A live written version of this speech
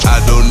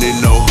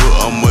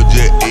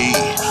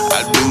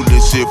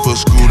shit for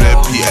school, that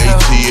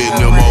PAT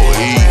and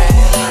MOE.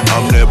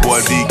 I'm that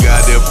boy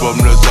D-Gotti from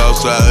the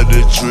south side of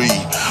the tree.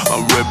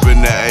 I'm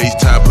reppin' the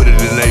H-time, put it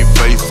in they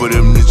face for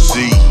them to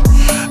see.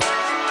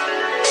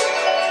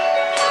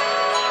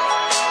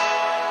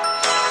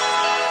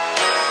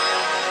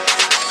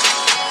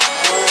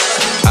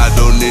 I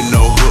don't need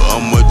no hood,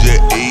 I'ma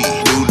just eat.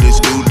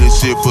 Do this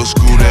shit for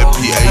school, that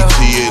PAT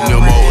and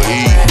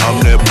MOE.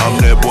 I'm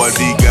that boy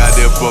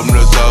D-Gotti from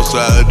the south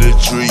side of the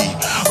tree.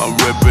 I'm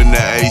reppin'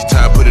 the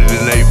H-time, put it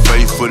in they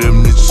face for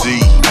them to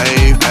see.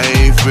 I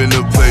ain't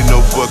finna play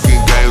no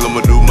fucking games,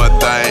 I'ma do my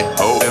thing.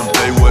 Oh, if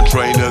they want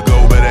train to go,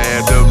 better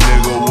ask them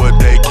nigga what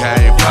they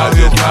came for.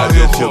 I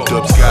just tipped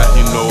up Scott,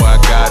 you know I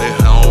got it,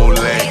 I don't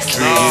lack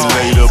tricks.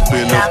 Laid up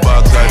in the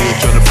box, out here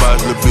tryna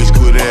box the bitch,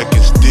 quit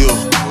acting still.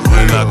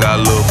 And I got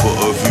love for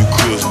a few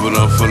crips, but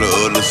I'm from the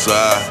other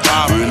side.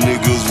 Real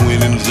niggas win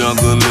in the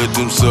jungle, let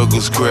them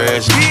suckers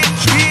crash.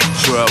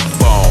 Trap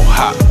phone,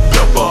 hot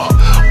pepper,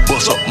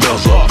 bust up,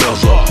 bells up,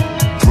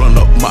 run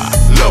up my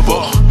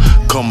level.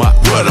 Come out,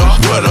 weather,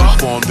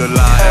 form the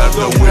line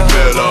after we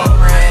met up.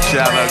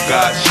 China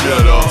got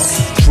shut up,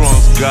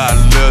 trunks got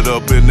lit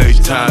up, and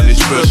H-time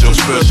is special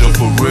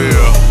for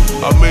real.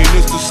 I mean,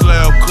 it's the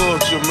slab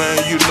culture,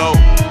 man, you know.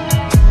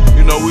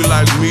 You know, we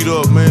like meet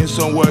up, man,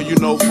 somewhere, you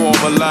know, form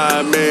a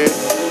line, man.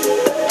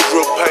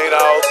 Drip paint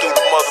all through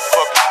the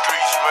motherfucking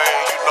streets, man,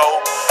 you know.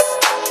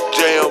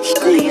 Jam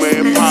school,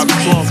 man, pop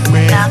trunk,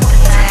 man.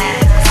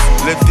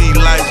 Let these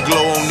lights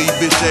glow on these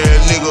bitch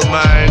ass niggas,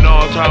 man, you know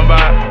what I'm talking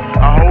about?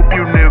 I hope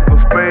you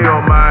niggas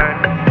fail, man.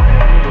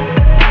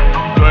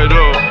 Straight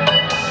up.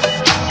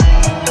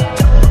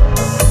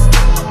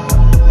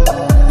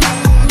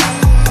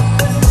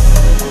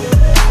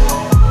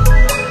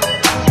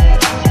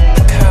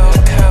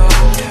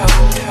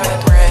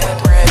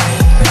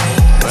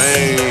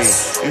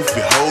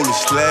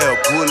 Slab,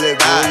 pull it.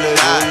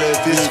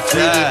 This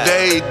pretty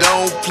day,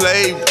 don't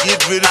play,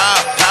 get rid of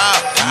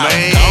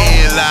man,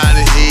 line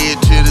the head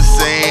to the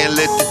sand,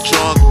 let the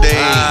trunk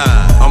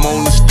dance. I'm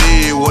on the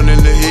steer, one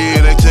in the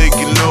head, ain't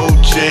taking no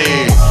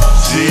chance.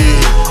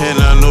 Yeah, and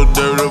I know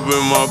dirt up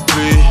in my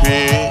pit.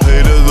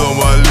 Haters on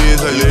my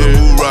list, I used to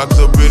move rocks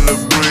up in the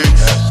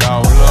bricks.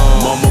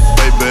 Mama,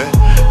 baby,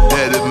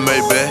 daddy,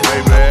 maybe.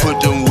 I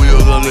put them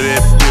wheels under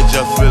that bitch,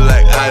 I feel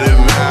like I done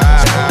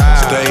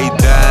stay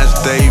down,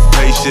 stay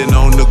patient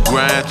on the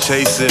grind,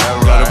 chasing.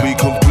 Gotta be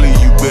complete,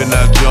 you better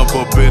not jump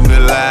up in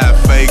the line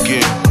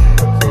faking.